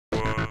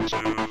Guys,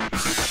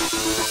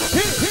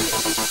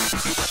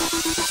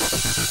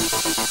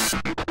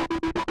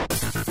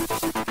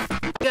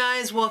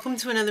 welcome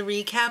to another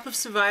recap of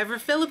Survivor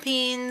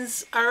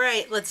Philippines.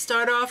 Alright, let's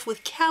start off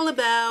with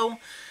Calabao,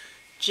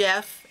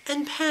 Jeff,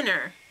 and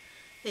Penner.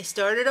 They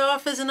started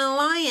off as an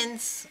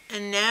alliance,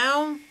 and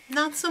now,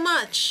 not so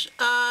much.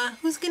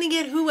 Who's gonna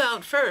get who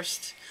out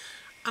first?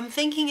 I'm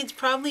thinking it's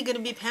probably gonna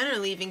be Penner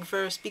leaving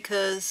first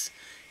because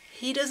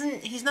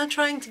he's not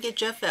trying to get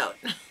Jeff out.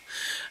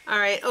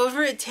 Alright,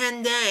 over at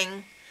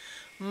Tandang,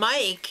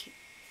 Mike,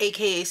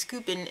 aka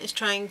Scoopin, is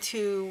trying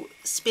to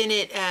spin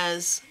it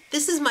as,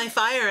 this is my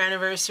fire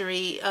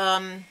anniversary.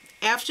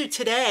 After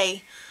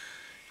today,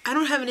 I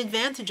don't have an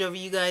advantage over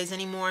you guys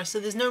anymore, so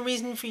there's no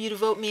reason for you to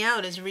vote me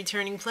out as a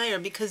returning player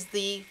because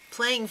the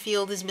playing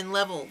field has been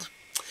leveled.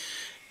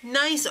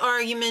 Nice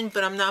argument,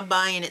 but I'm not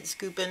buying it,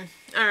 Scoopin.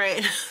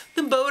 Alright,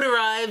 the boat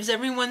arrives.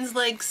 Everyone's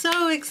like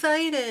so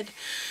excited.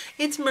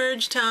 It's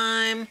merge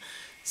time.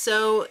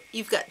 So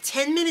you've got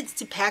 10 minutes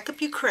to pack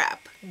up your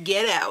crap.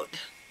 Get out,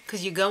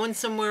 because you're going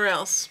somewhere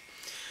else.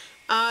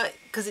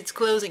 Because it's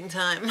closing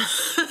time.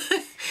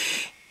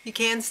 You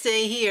can't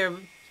stay here,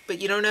 but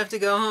you don't have to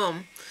go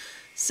home.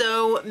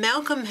 So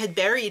Malcolm had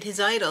buried his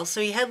idol, so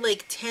he had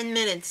like 10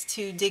 minutes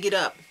to dig it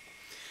up.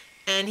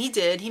 And he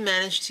did. He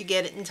managed to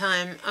get it in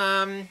time.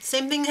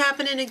 Same thing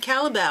happening in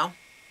Calabao.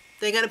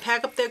 They got to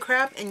pack up their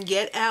crap and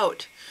get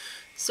out.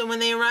 So when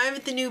they arrive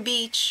at the new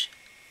beach,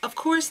 of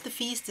course the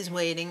feast is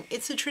waiting.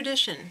 It's a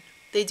tradition.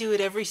 They do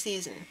it every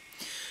season.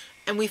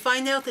 And we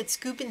find out that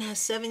Scoopin has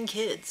 7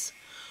 kids.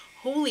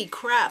 Holy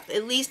crap.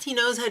 At least he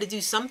knows how to do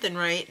something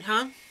right,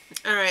 huh?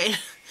 Alright.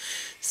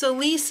 So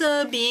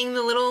Lisa, being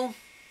the little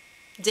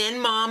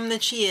den mom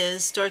that she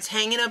is, starts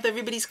hanging up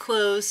everybody's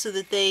clothes so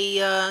that they,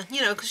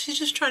 you know, because she's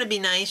just trying to be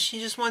nice.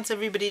 She just wants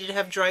everybody to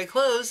have dry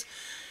clothes.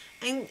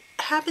 And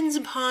happens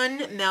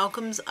upon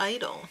Malcolm's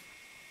idol.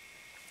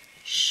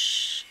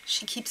 Shh.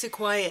 She keeps it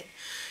quiet.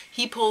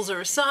 He pulls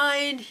her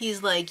aside.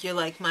 He's like, you're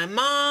like my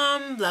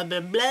mom, blah, blah,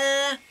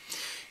 blah.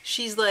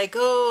 She's like,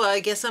 oh, I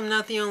guess I'm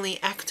not the only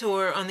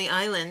actor on the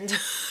island.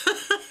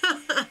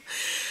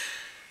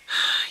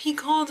 He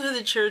called her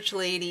the church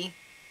lady.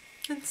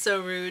 That's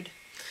so rude.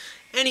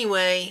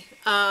 Anyway,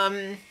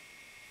 Penner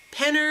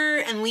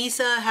and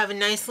Lisa have a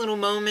nice little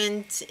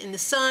moment in the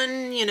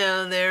sun. You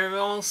know, they're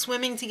all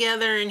swimming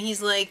together, and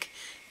he's like,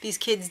 these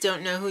kids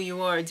don't know who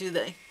you are, do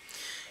they?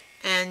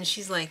 And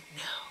she's like,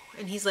 no.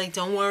 And he's like,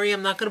 don't worry,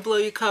 I'm not going to blow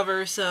your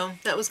cover. So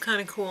that was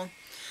kind of cool.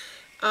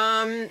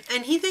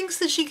 And he thinks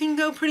that she can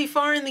go pretty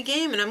far in the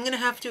game, and I'm going to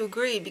have to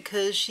agree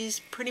because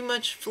she's pretty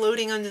much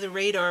floating under the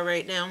radar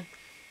right now.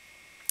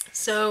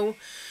 So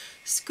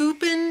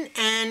Scoopin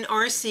and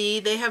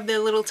RC, they have their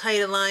little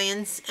tight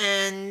alliance,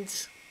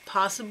 and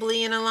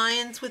possibly an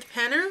alliance with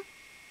Penner?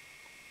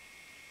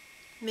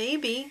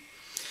 Maybe.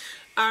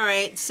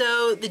 Alright,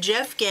 so the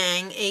Jeff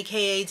gang,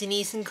 aka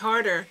Denise and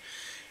Carter,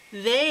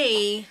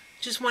 they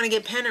just want to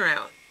get Penner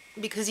out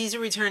because he's a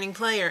returning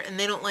player, and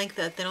they don't like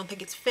that. They don't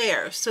think it's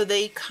fair. So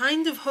they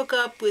kind of hook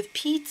up with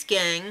Pete's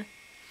gang,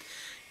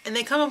 and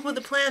they come up with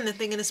a plan that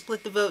they're going to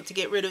split the vote to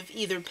get rid of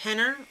either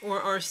Penner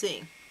or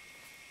RC.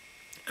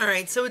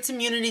 Alright, so it's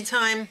immunity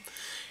time,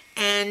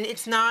 and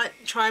it's not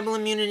tribal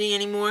immunity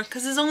anymore,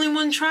 because there's only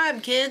one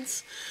tribe,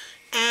 kids.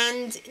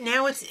 And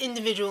now it's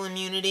individual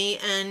immunity,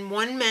 and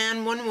one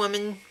man, one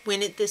woman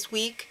win it this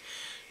week,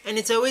 and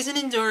it's always an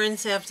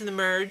endurance after the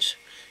merge.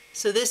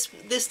 So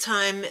this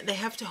time they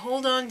have to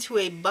hold on to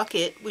a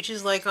bucket, which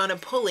is like on a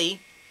pulley,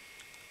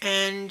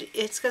 and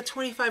it's got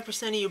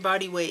 25% of your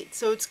body weight.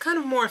 So it's kind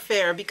of more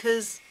fair,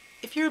 because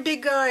if you're a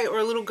big guy or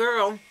a little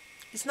girl,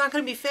 it's not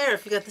going to be fair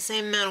if you got the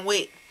same amount of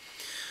weight.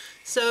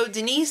 So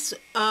Denise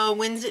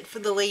wins it for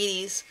the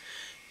ladies.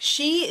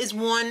 She is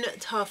one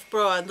tough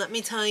broad, let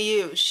me tell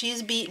you.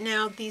 She's beaten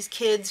out these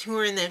kids who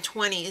are in their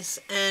 20s,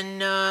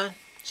 and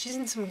she's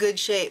in some good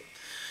shape.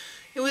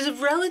 It was a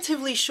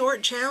relatively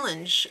short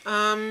challenge.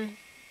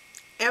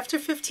 After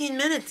 15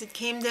 minutes, it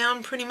came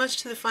down pretty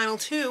much to the final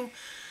 2,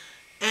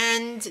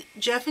 and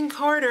Jeff and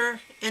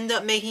Carter end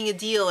up making a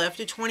deal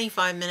after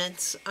 25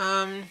 minutes.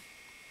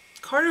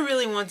 Carter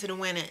really wanted to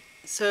win it,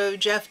 so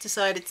Jeff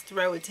decided to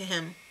throw it to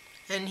him.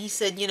 And he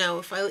said, you know,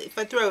 if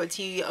I throw it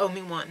to you, you owe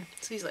me one.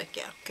 So he's like,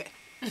 yeah, okay.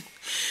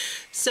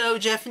 So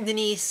Jeff and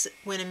Denise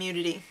win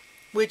immunity,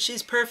 which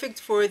is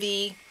perfect for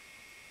the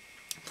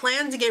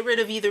plan to get rid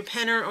of either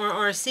Penner or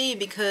RC,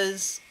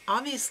 because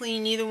obviously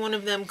neither one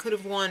of them could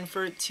have won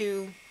for it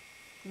to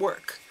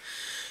work.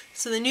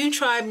 So the new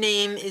tribe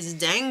name is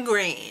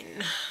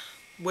Dangrain.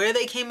 Where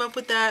they came up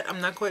with that,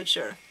 I'm not quite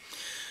sure.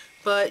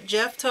 But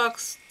Jeff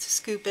talks to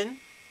Scoopin,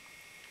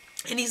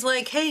 and he's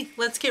like, hey,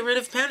 let's get rid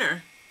of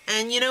Penner.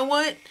 And you know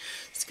what?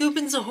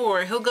 Scoopin's a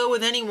whore. He'll go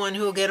with anyone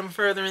who will get him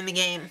further in the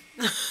game.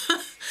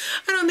 I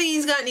don't think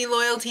he's got any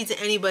loyalty to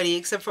anybody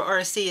except for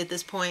RC at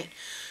this point.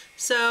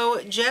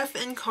 So Jeff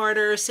and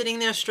Carter are sitting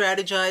there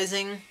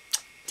strategizing.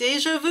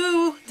 Deja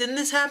vu. Didn't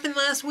this happen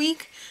last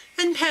week?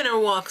 And Penner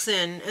walks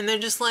in, and they're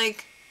just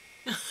like,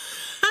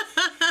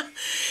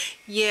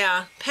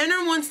 yeah,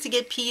 Penner wants to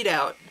get Pete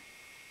out.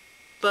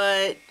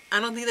 but I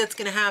don't think that's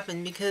going to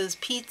happen because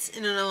Pete's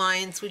in an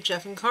alliance with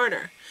Jeff and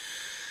Carter.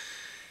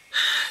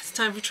 It's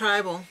time for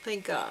tribal,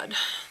 thank God.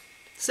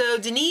 So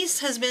Denise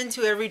has been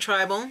to every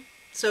tribal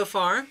so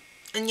far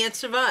and yet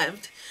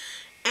survived.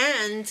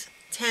 And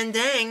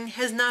Tandang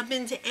has not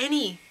been to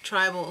any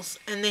tribals,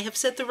 and they have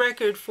set the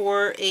record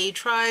for a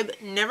tribe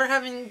never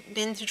having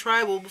been to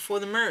tribal before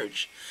the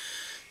merge.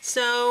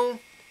 So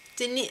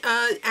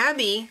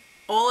Abby,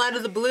 all out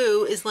of the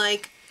blue, is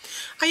like,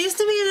 I used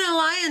to be in an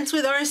alliance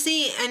with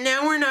RC and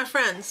now we're not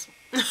friends.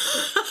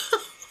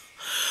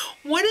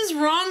 What is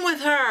wrong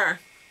with her?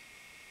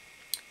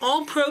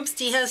 All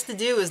Probsty has to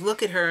do is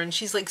look at her and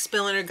she's like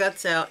spilling her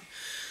guts out.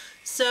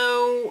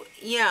 So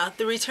yeah,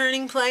 the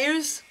returning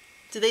players,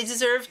 do they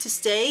deserve to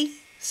stay,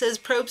 says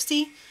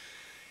Probsty?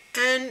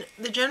 And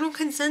the general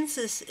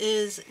consensus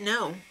is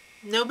no.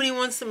 Nobody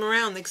wants them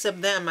around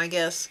except them, I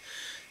guess.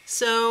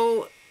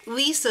 So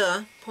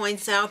Lisa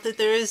points out that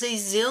there is a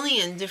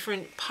zillion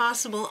different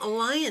possible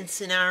alliance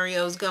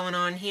scenarios going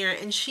on here,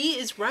 and she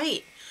is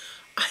right.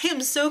 I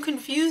am so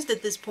confused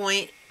at this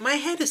point. My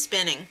head is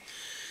spinning.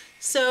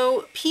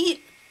 So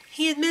Pete,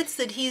 he admits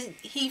that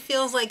he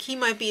feels like he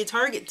might be a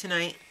target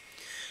tonight.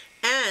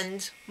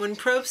 And when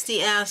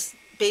Probsty asks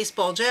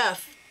Baseball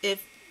Jeff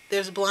if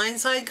there's a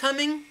blindside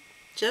coming,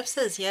 Jeff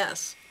says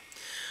yes.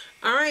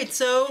 Alright,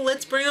 so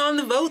let's bring on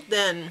the vote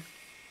then.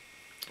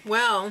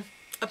 Well,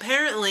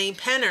 apparently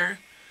Penner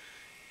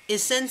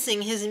is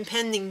sensing his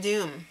impending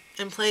doom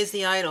and plays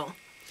the idol.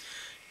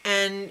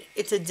 And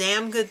it's a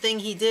damn good thing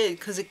he did,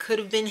 because it could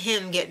have been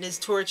him getting his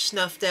torch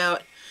snuffed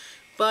out.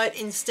 But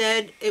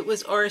instead it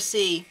was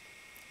RC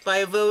by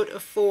a vote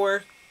of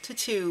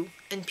 4-2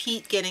 and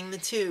Pete getting the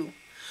 2.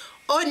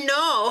 Oh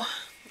no!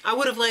 I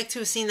would have liked to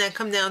have seen that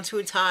come down to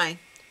a tie,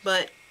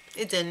 but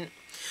it didn't.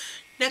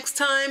 Next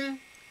time,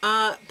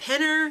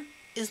 Penner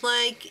is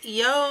like,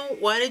 yo,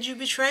 why did you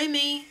betray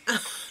me?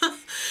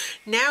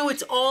 Now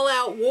it's all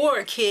out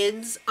war,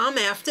 kids. I'm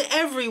after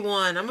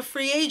everyone. I'm a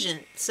free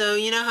agent. So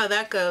you know how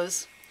that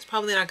goes. It's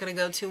probably not going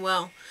to go too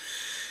well.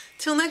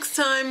 Till next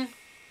time,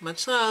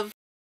 much love.